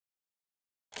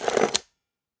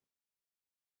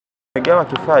Nimegawa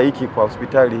kifaa hiki kwa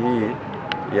hospitali hii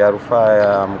ya rufaa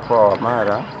ya mkoa wa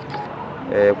Mara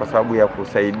kwa sababu ya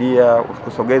kusaidia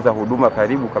kusogeza huduma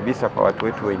karibu kabisa kwa watu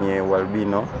wetu wenye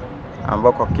ualbino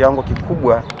ambao kwa kiwango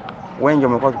kikubwa wengi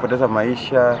wamekuwa wakipoteza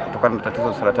maisha kutokana na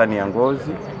tatizo saratani ya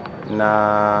ngozi,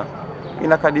 na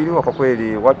inakadiriwa kwa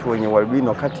kweli watu wenye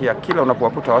ualbino kati ya kila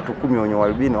unapowakuta watu 10 wenye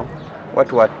ualbino,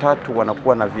 watu 3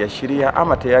 wanakuwa na viashiria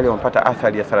ama tayari wamepata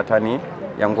athari ya saratani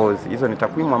ya ngozi. Hizo ni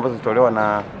takwimu ambazo zitolewa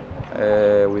na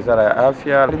Wizara ya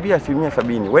Afya. Karibia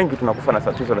 70% wengi tunakufa na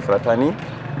tatizo la saratani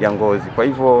ya ngozi. Kwa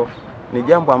hivyo ni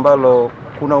jambo ambalo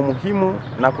kuna umuhimu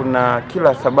na kuna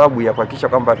kila sababu ya kuhakikisha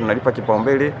kwamba tunalipa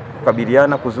kipaumbele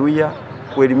kukabiliana, kuzuia,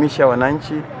 kuelimisha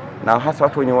wananchi na hasa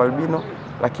watu wenye ualbino,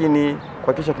 lakini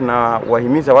kuhakikisha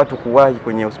tunawahimiza watu kuwahi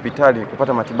kwenye hospitali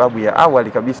kupata matibabu ya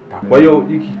awali kabisa. Kwa hiyo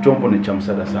hiki chombo ni cha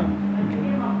msaada sana.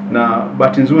 Na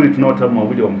bahati nzuri tunao wataalamu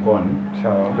wawili wa mkoani,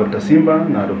 Dr. Simba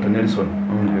na Dr. Nelson.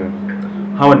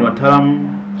 Hawa ni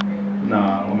wataalamu na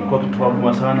wamekuwa wakitoa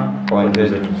huduma sana kwa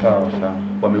wenzetu.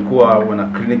 Wamekuwa wana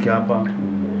kliniki hapa,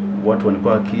 watu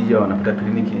wanakuwa wakija wanapata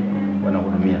kliniki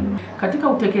wanahudumia. Katika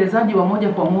utekelezaji wa moja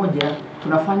kwa moja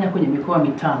tunafanya kwenye mikoa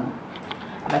 5.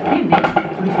 Lakini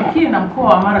tulifikiri na mkoa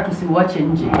wa Mara tusiuache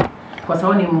nje kwa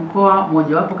sababu ni mkoa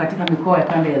mojawapo katika mikoa ya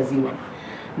kanda ya Ziwa.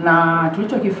 Na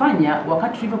tulichokifanya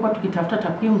wakati tulivyokuwa tukitafuta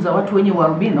takwimu za watu wenye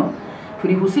ualbino,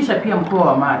 tulihusisha pia mkoa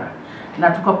wa Mara. Na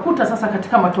tukakuta sasa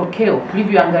katika matokeo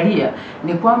tulivyoangalia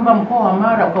ni kwamba mkoa wa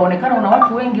Mara ukaonekana una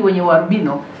watu wengi wenye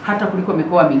ualbino hata kuliko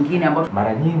mikoa mingine ambayo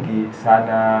mara nyingi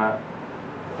sana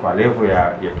kwa level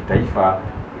ya kitaifa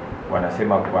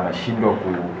wanasema wanashindwa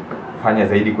kufanya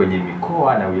zaidi kwenye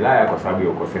mikoa na wilaya kwa sababu ya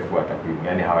ukosefu wa takwimu.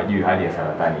 Yaani hawajui hali ya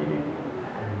saratani ilivyo.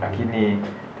 Lakini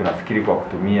tunafikiri kwa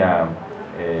kutumia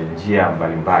njia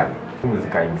mbalimbali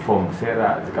zika-inform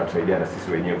sera, zikatusaidia na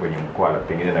sisi wenyewe kwenye mkoa na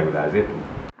pengine na wilaya zetu.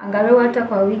 Angalau hata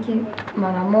kwa wiki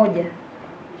mara moja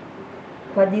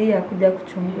kwa ajili ya kuja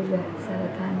kuchunguza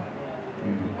saratani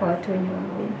kwa watu wenye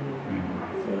ualbino.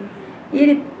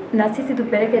 Ili na sisi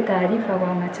tupeleke taarifa kwa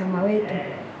wanachama wetu.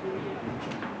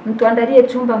 Mtuandalie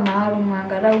chumba maalum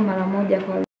angalau mara moja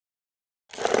kwa wiki.